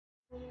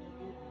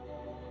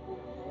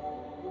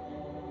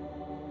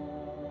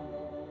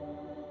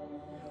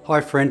Hi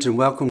friends, and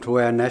welcome to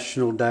our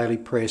National Daily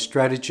Prayer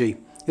Strategy.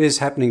 It is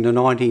happening the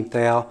 19th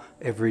hour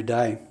every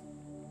day.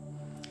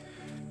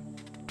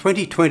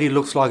 2020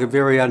 looks like a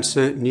very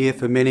uncertain year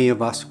for many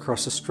of us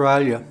across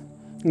Australia.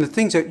 And the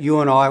things that you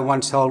and I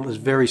once held as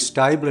very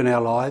stable in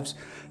our lives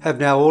have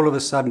now all of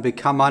a sudden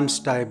become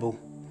unstable.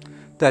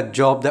 That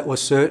job that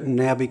was certain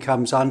now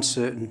becomes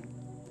uncertain.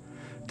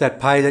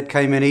 That pay that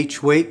came in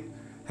each week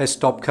has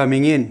stopped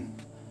coming in.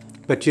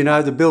 But you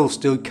know, the bill's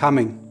still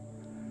coming.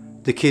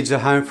 The kids are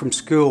home from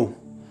school.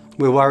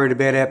 We're worried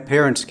about our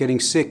parents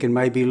getting sick and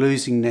maybe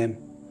losing them.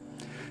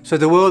 So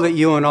the world that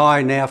you and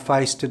I now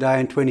face today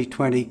in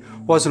 2020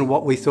 wasn't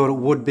what we thought it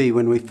would be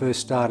when we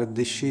first started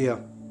this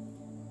year.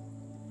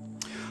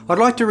 I'd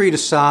like to read a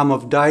psalm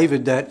of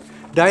David that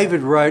David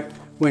wrote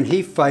when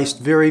he faced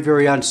very,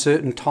 very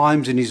uncertain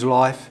times in his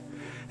life,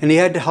 and he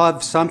had to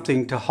have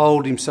something to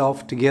hold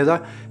himself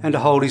together and to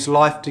hold his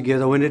life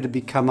together when it had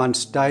become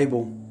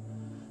unstable.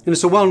 And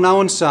it's a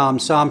well-known psalm,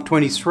 Psalm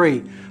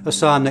 23, a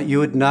psalm that you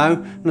would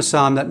know and a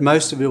psalm that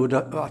most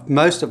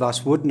of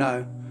us would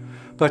know.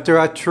 But there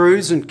are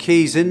truths and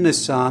keys in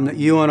this psalm that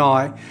you and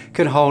I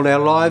can hold our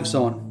lives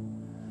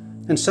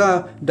on. And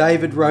so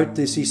David wrote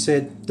this. He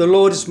said, "The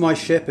Lord is my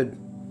shepherd,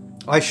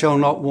 I shall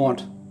not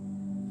want.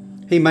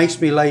 He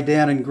makes me lay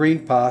down in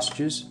green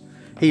pastures.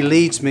 He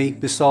leads me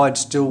beside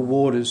still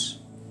waters.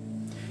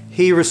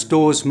 He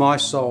restores my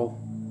soul.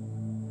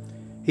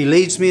 He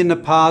leads me in the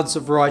paths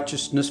of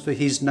righteousness for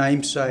his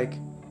name's sake.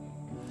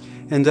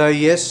 And though,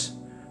 yes,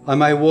 I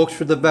may walk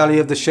through the valley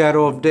of the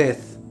shadow of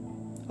death,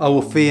 I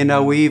will fear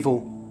no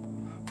evil,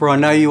 for I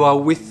know you are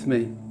with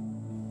me.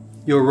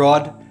 Your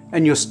rod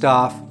and your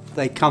staff,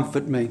 they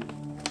comfort me.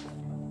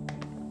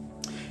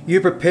 You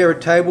prepare a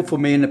table for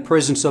me in the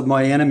presence of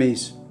my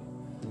enemies,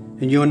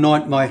 and you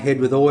anoint my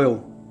head with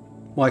oil.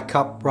 My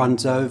cup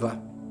runs over.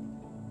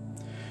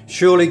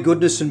 Surely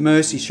goodness and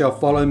mercy shall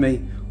follow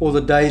me all the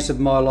days of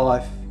my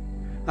life,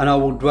 and I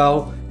will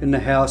dwell in the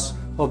house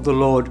of the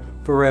Lord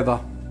forever."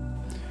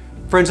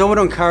 Friends, I want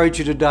to encourage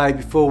you today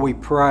before we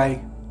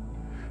pray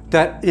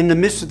that in the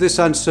midst of this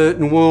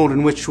uncertain world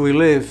in which we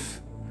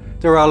live,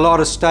 there are a lot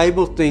of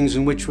stable things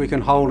in which we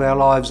can hold our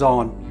lives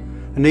on,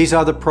 and these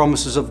are the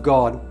promises of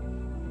God.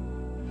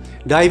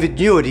 David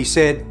knew it. He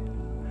said,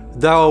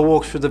 "Though I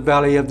walk through the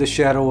valley of the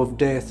shadow of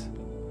death."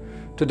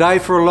 Today,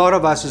 for a lot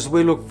of us, as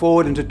we look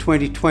forward into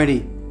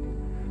 2020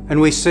 and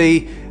we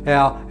see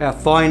our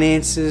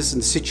finances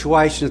and the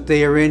situation that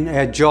they are in,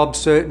 our job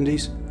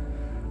certainties,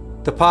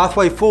 the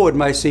pathway forward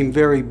may seem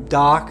very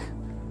dark.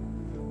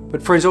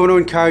 But friends, I want to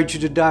encourage you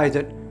today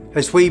that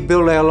as we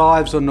build our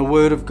lives on the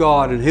Word of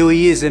God and who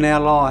He is in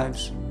our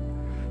lives,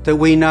 that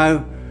we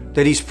know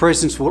that His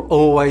presence will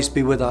always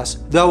be with us.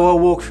 Though I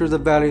walk through the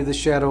valley of the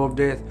shadow of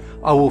death,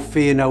 I will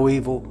fear no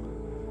evil.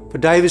 For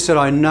David said,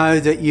 "I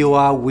know that you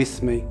are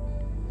with me."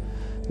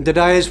 And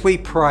today as we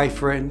pray,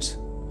 friends,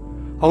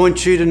 I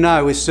want you to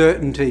know with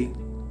certainty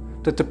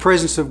that the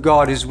presence of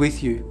God is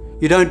with you.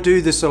 You don't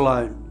do this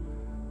alone.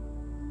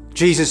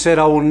 Jesus said,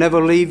 "I will never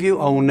leave you,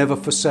 I will never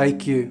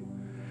forsake you."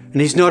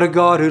 And He's not a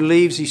God who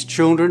leaves His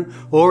children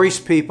or His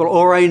people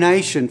or a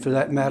nation for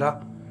that matter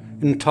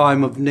in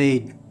time of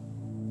need.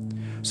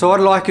 So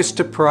I'd like us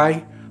to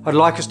pray. I'd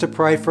like us to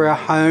pray for our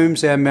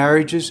homes, our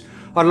marriages.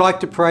 I'd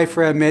like to pray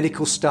for our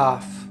medical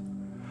staff.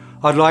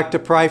 I'd like to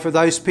pray for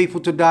those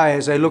people today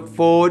as they look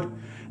forward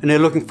and they're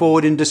looking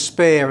forward in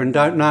despair and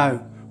don't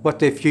know what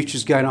their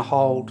future's going to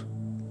hold.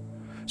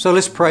 So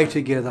let's pray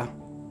together.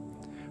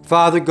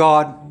 Father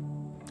God,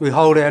 we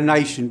hold our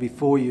nation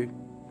before you,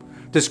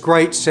 this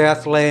great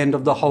south land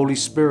of the Holy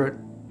Spirit,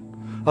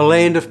 a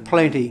land of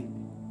plenty,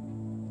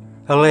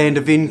 a land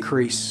of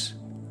increase.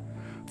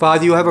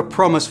 Father, you have a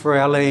promise for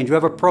our land, you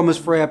have a promise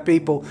for our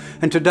people,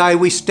 and today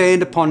we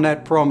stand upon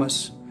that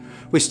promise.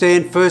 We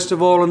stand first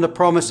of all on the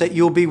promise that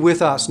you'll be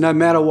with us no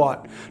matter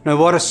what. No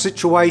matter what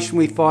situation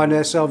we find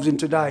ourselves in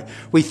today,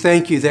 we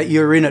thank you that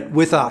you're in it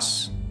with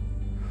us.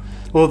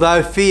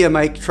 Although fear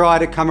may try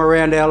to come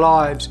around our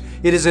lives,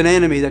 it is an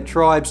enemy that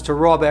tries to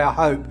rob our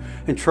hope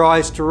and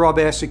tries to rob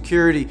our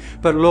security.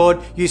 But Lord,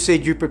 you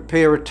said you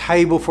prepare a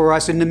table for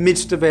us in the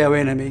midst of our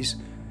enemies.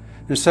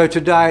 And so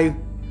today,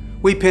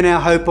 we pin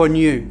our hope on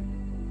you.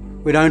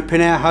 We don't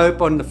pin our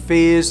hope on the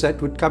fears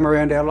that would come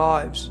around our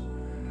lives.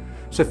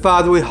 So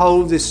Father, we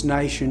hold this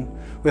nation,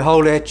 we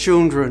hold our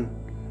children.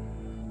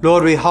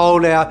 Lord, we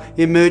hold our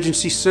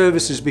emergency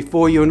services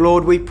before you, and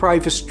Lord, we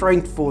pray for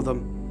strength for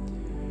them.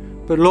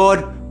 But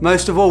Lord,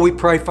 most of all, we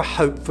pray for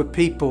hope for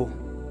people,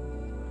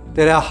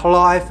 that our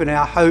life and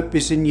our hope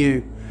is in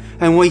you.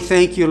 And we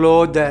thank you,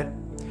 Lord, that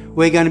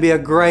we're going to be a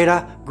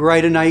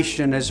greater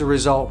nation as a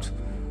result.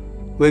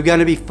 We're going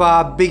to be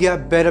far bigger,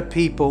 better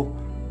people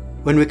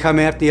when we come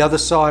out the other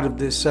side of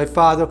this. So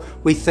Father,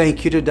 we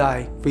thank you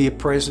today for your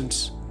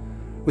presence.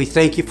 We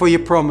thank you for your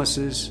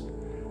promises,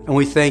 and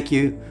we thank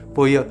you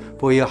for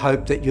your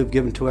hope that you've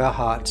given to our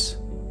hearts.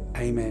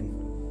 Amen.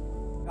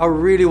 I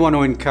really want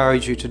to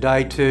encourage you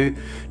today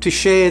to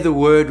share the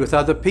word with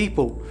other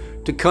people,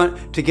 to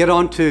get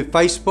onto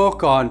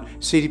Facebook on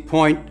City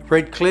Point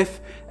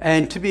Redcliffe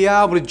and to be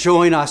able to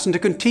join us and to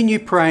continue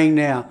praying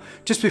now.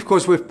 Just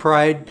because we've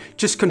prayed,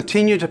 just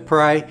continue to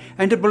pray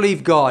and to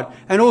believe God,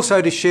 and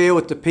also to share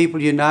with the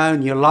people you know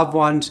and your loved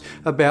ones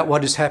about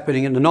what is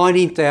happening in the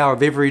 19th hour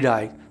of every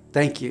day.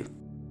 Thank you.